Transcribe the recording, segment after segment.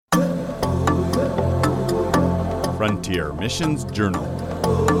Frontier Missions Journal.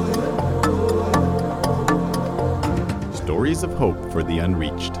 Stories of hope for the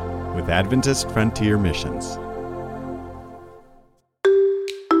unreached with Adventist Frontier Missions.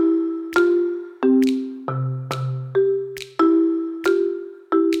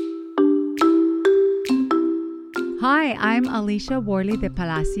 Hi, I'm Alicia Worley de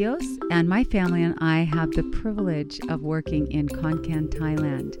Palacios, and my family and I have the privilege of working in Khon Kaen,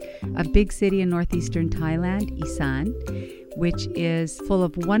 Thailand, a big city in northeastern Thailand, Isan, which is full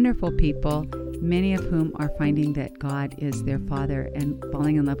of wonderful people, many of whom are finding that God is their Father and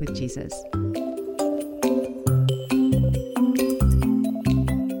falling in love with Jesus.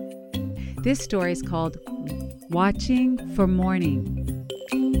 This story is called Watching for Morning.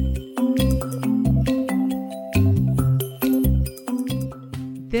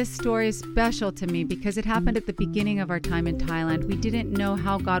 This story is special to me because it happened at the beginning of our time in Thailand. We didn't know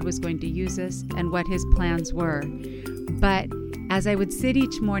how God was going to use us and what His plans were. But as I would sit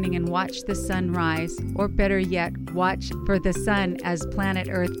each morning and watch the sun rise, or better yet, watch for the sun as planet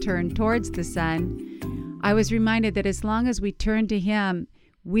Earth turned towards the sun, I was reminded that as long as we turn to Him,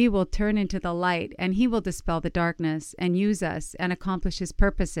 we will turn into the light and He will dispel the darkness and use us and accomplish His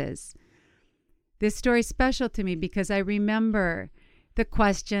purposes. This story is special to me because I remember the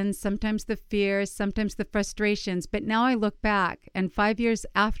questions, sometimes the fears, sometimes the frustrations. But now I look back, and 5 years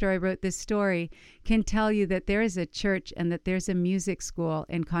after I wrote this story, can tell you that there is a church and that there's a music school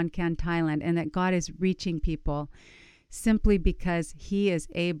in Khon Kaen, Thailand, and that God is reaching people simply because He is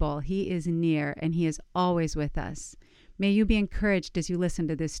able, He is near, and He is always with us. May you be encouraged as you listen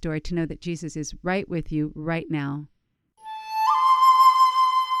to this story to know that Jesus is right with you right now.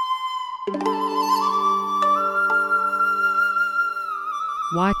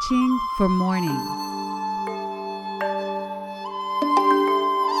 Watching for morning.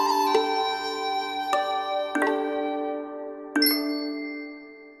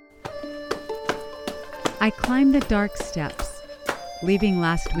 I climbed the dark steps, leaving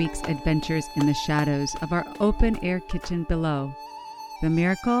last week's adventures in the shadows of our open-air kitchen below. The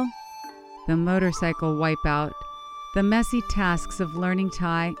miracle, the motorcycle wipeout, the messy tasks of learning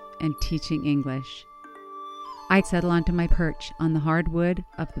Thai and teaching English. I settle onto my perch on the hard wood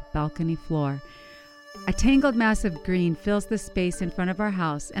of the balcony floor. A tangled mass of green fills the space in front of our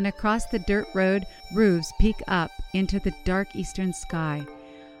house, and across the dirt road, roofs peek up into the dark eastern sky.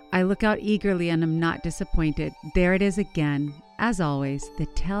 I look out eagerly and am not disappointed. There it is again, as always, the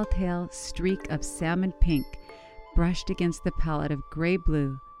telltale streak of salmon pink brushed against the palette of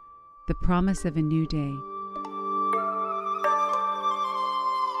gray-blue, the promise of a new day.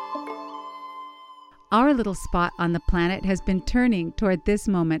 Our little spot on the planet has been turning toward this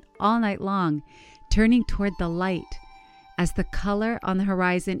moment all night long, turning toward the light. As the color on the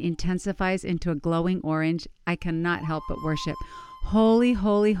horizon intensifies into a glowing orange, I cannot help but worship. Holy,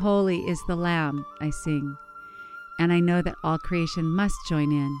 holy, holy is the Lamb, I sing. And I know that all creation must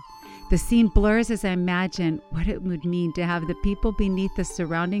join in. The scene blurs as I imagine what it would mean to have the people beneath the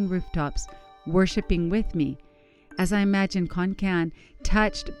surrounding rooftops worshiping with me, as I imagine Khon Kaen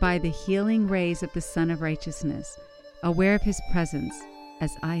touched by the healing rays of the Sun of Righteousness, aware of His presence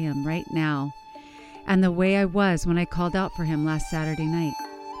as I am right now, and the way I was when I called out for Him last Saturday night.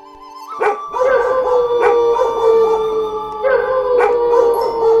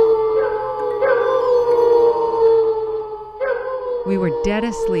 We were dead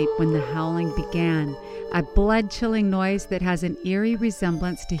asleep when the howling began, a blood-chilling noise that has an eerie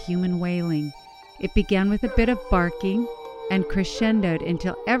resemblance to human wailing. It began with a bit of barking and crescendoed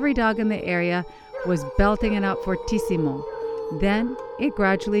until every dog in the area was belting it out fortissimo. Then it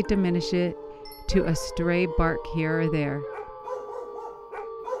gradually diminished to a stray bark here or there.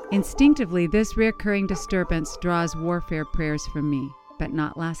 Instinctively, this recurring disturbance draws warfare prayers from me, but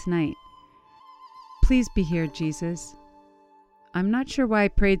not last night. Please be here, Jesus. I'm not sure why I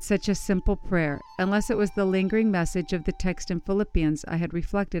prayed such a simple prayer, unless it was the lingering message of the text in Philippians I had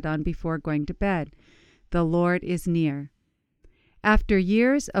reflected on before going to bed. The Lord is near. After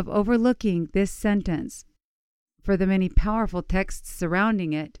years of overlooking this sentence, for the many powerful texts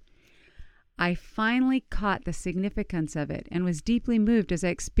surrounding it, I finally caught the significance of it and was deeply moved as I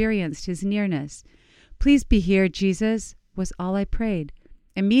experienced His nearness. Please be here, Jesus, was all I prayed.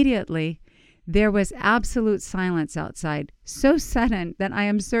 Immediately, there was absolute silence outside, so sudden that I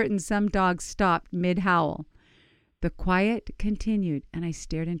am certain some dogs stopped mid-howl. The quiet continued, and I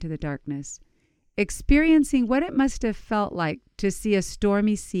stared into the darkness, experiencing what it must have felt like to see a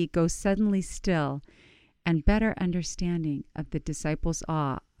stormy sea go suddenly still, and better understanding of the disciples'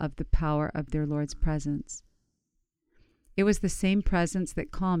 awe of the power of their Lord's presence. It was the same presence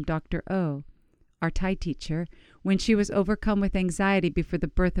that calmed Dr. O, our Thai teacher, when she was overcome with anxiety before the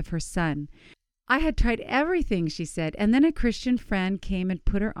birth of her son. I had tried everything, she said, and then a Christian friend came and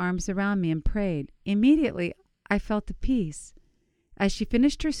put her arms around me and prayed. Immediately, I felt the peace. As she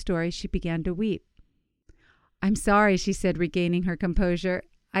finished her story, she began to weep. I'm sorry, she said, regaining her composure.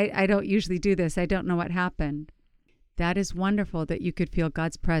 I don't usually do this. I don't know what happened. That is wonderful that you could feel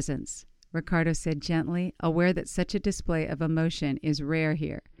God's presence, Ricardo said gently, aware that such a display of emotion is rare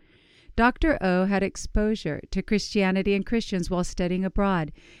here. Dr. O had exposure to Christianity and Christians while studying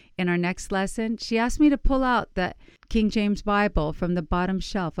abroad. In our next lesson, she asked me to pull out the King James Bible from the bottom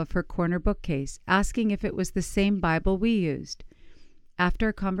shelf of her corner bookcase, asking if it was the same Bible we used. After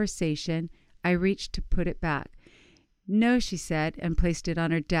a conversation, I reached to put it back. No, she said, and placed it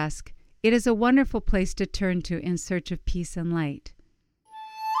on her desk. It is a wonderful place to turn to in search of peace and light.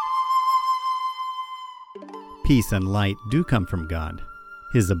 Peace and light do come from God.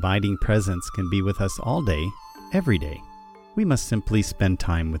 His abiding presence can be with us all day, every day. We must simply spend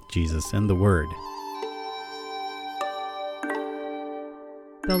time with Jesus and the Word.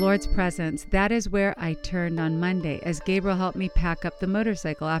 The Lord's presence, that is where I turned on Monday as Gabriel helped me pack up the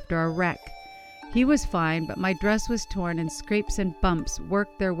motorcycle after a wreck. He was fine, but my dress was torn and scrapes and bumps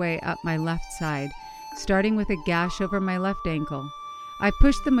worked their way up my left side, starting with a gash over my left ankle. I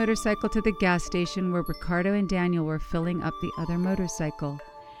pushed the motorcycle to the gas station where Ricardo and Daniel were filling up the other motorcycle.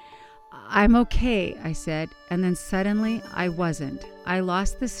 I'm okay, I said, and then suddenly I wasn't. I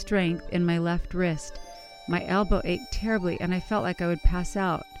lost the strength in my left wrist. My elbow ached terribly and I felt like I would pass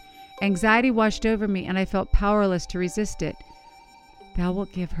out. Anxiety washed over me and I felt powerless to resist it. Thou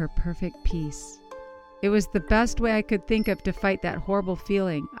wilt give her perfect peace. It was the best way I could think of to fight that horrible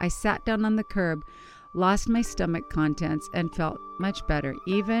feeling. I sat down on the curb, lost my stomach contents, and felt much better,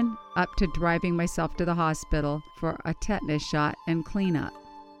 even up to driving myself to the hospital for a tetanus shot and cleanup.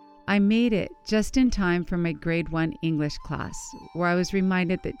 I made it just in time for my grade 1 English class, where I was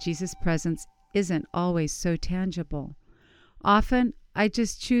reminded that Jesus' presence isn't always so tangible. Often, I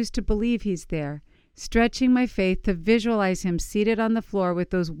just choose to believe He's there, stretching my faith to visualize Him seated on the floor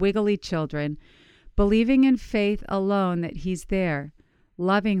with those wiggly children, believing in faith alone that He's there,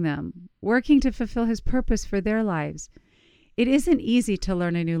 loving them, working to fulfill His purpose for their lives. It isn't easy to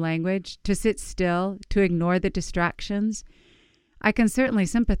learn a new language, to sit still, to ignore the distractions. I can certainly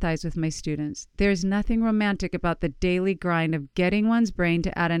sympathize with my students. There's nothing romantic about the daily grind of getting one's brain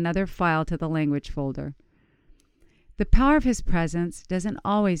to add another file to the language folder. The power of His presence doesn't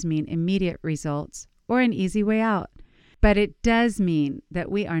always mean immediate results or an easy way out, but it does mean that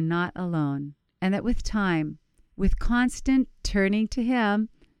we are not alone, and that with time, with constant turning to Him,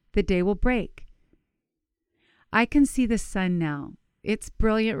 the day will break. I can see the sun now, its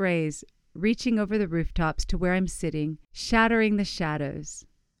brilliant rays reaching over the rooftops to where I'm sitting, shattering the shadows.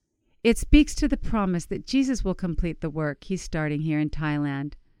 It speaks to the promise that Jesus will complete the work He's starting here in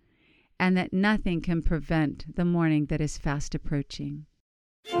Thailand, and that nothing can prevent the morning that is fast approaching.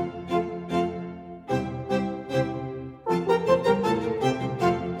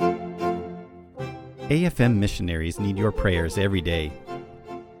 AFM missionaries need your prayers every day.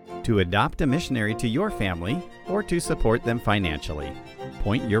 To adopt a missionary to your family or to support them financially,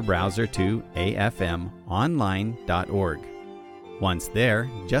 point your browser to afmonline.org. Once there,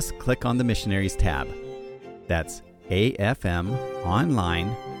 just click on the Missionaries tab. That's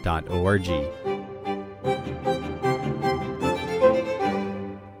afmonline.org.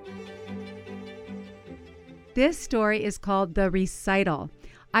 This story is called The Recital.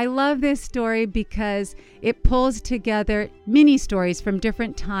 I love this story because it pulls together mini stories from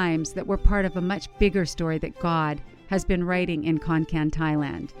different times that were part of a much bigger story that God has been writing in Khon Kaen,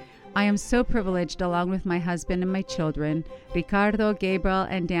 Thailand. I am so privileged, along with my husband and my children, Ricardo, Gabriel,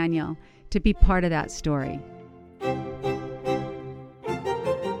 and Daniel, to be part of that story.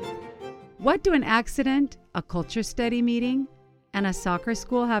 What do an accident, a culture study meeting, and a soccer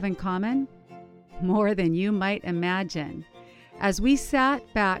school have in common? More than you might imagine. As we sat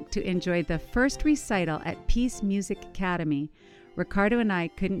back to enjoy the first recital at Peace Music Academy, Ricardo and I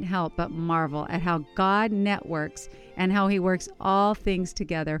couldn't help but marvel at how God networks and how He works all things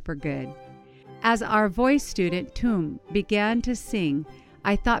together for good. As our voice student, Tum, began to sing,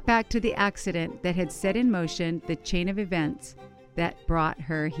 I thought back to the accident that had set in motion the chain of events that brought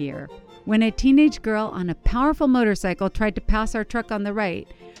her here. When a teenage girl on a powerful motorcycle tried to pass our truck on the right,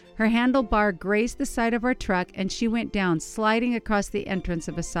 her handlebar grazed the side of our truck and she went down, sliding across the entrance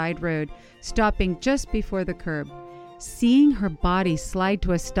of a side road, stopping just before the curb. Seeing her body slide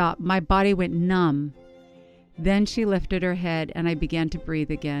to a stop, my body went numb. Then she lifted her head and I began to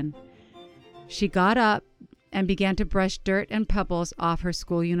breathe again. She got up and began to brush dirt and pebbles off her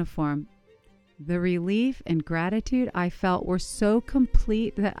school uniform. The relief and gratitude I felt were so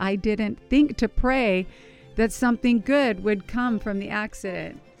complete that I didn't think to pray that something good would come from the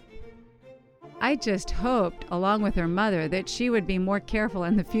accident. I just hoped, along with her mother, that she would be more careful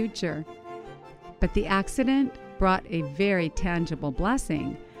in the future. But the accident brought a very tangible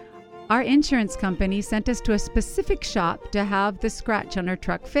blessing. Our insurance company sent us to a specific shop to have the scratch on our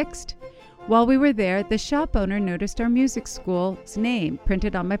truck fixed. While we were there, the shop owner noticed our music school's name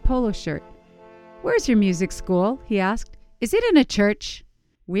printed on my polo shirt. "Where's your music school?" he asked. "Is it in a church?"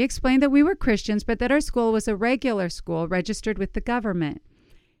 We explained that we were Christians, but that our school was a regular school registered with the government.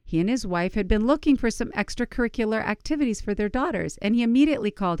 He and his wife had been looking for some extracurricular activities for their daughters, and he immediately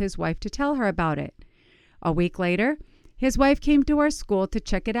called his wife to tell her about it. A week later, his wife came to our school to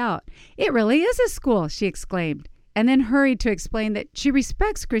check it out. "It really is a school," she exclaimed, and then hurried to explain that she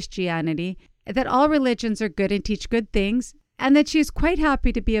respects Christianity, that all religions are good and teach good things, and that she is quite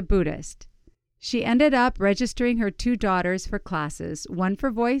happy to be a Buddhist. She ended up registering her 2 daughters for classes, one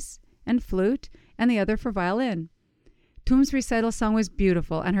for voice and flute, and the other for violin. Tum's recital song was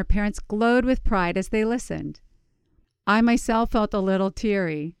beautiful, and her parents glowed with pride as they listened. I myself felt a little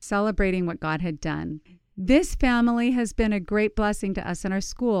teary, celebrating what God had done. This family has been a great blessing to us in our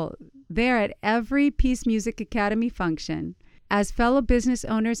school. They're at every Peace Music Academy function. As fellow business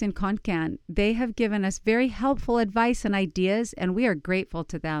owners in Konkan, they have given us very helpful advice and ideas, and we are grateful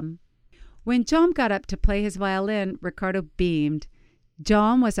to them. When Jom got up to play his violin, Ricardo beamed.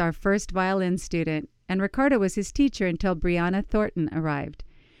 Jom was our first violin student, and Ricardo was his teacher until Brianna Thornton arrived.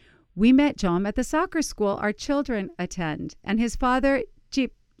 We met Jom at the soccer school our children attend, and his father,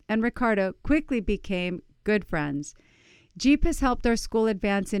 Jeep, and Ricardo quickly became good friends. Jeep has helped our school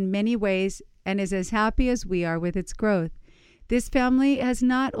advance in many ways and is as happy as we are with its growth. This family has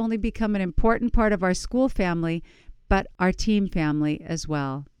not only become an important part of our school family, but our team family as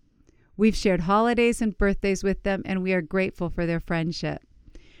well. We've shared holidays and birthdays with them, and we are grateful for their friendship.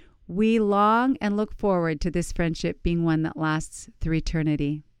 We long and look forward to this friendship being one that lasts through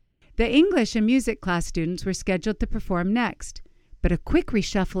eternity. The English and music class students were scheduled to perform next, but a quick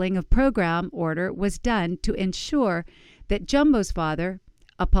reshuffling of program order was done to ensure that Jumbo's father,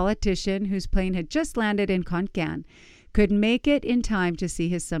 a politician whose plane had just landed in Konkan, could make it in time to see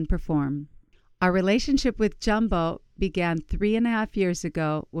his son perform. Our relationship with Jumbo began 3.5 years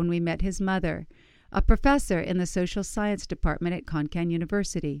ago when we met his mother, a professor in the social science department at Konkan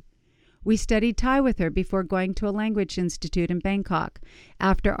University. We studied Thai with her before going to a language institute in Bangkok.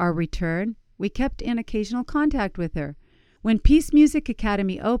 After our return, we kept in occasional contact with her. When Peace Music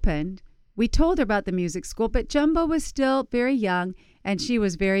Academy opened, we told her about the music school, but Jumbo was still very young and she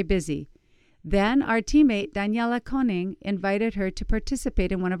was very busy. Then our teammate Daniela Koning invited her to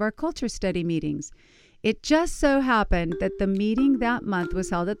participate in one of our culture study meetings. It just so happened that the meeting that month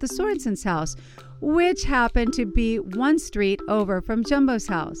was held at the Sorensen's house, which happened to be one street over from Jumbo's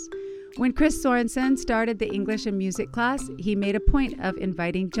house. When Chris Sorensen started the English and music class, he made a point of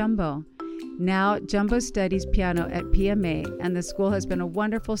inviting Jumbo. Now, Jumbo studies piano at PMA, and the school has been a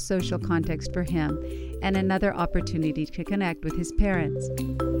wonderful social context for him and another opportunity to connect with his parents.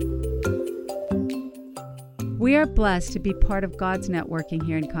 We are blessed to be part of God's networking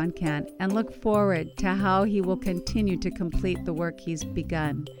here in Konkan and look forward to how He will continue to complete the work He's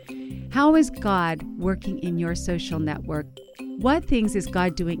begun. How is God working in your social network? What things is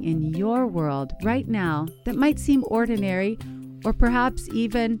God doing in your world right now that might seem ordinary or perhaps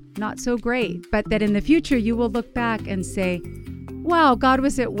even not so great, but that in the future you will look back and say, wow, God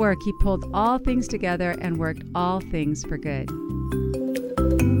was at work. He pulled all things together and worked all things for good.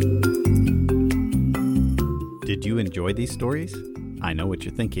 Did you enjoy these stories? I know what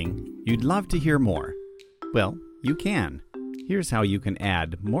you're thinking. You'd love to hear more. Well, you can. Here's how you can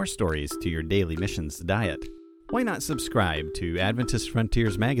add more stories to your daily missions diet. Why not subscribe to Adventist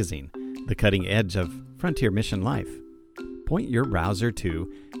Frontiers Magazine, the cutting edge of frontier mission life? Point your browser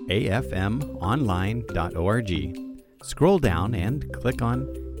to afmonline.org. Scroll down and click on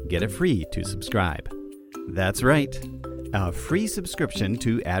Get it Free to subscribe. That's right, a free subscription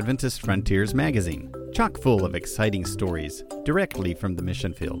to Adventist Frontiers Magazine, chock full of exciting stories directly from the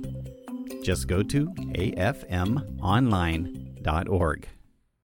mission field. Just go to afmonline.org.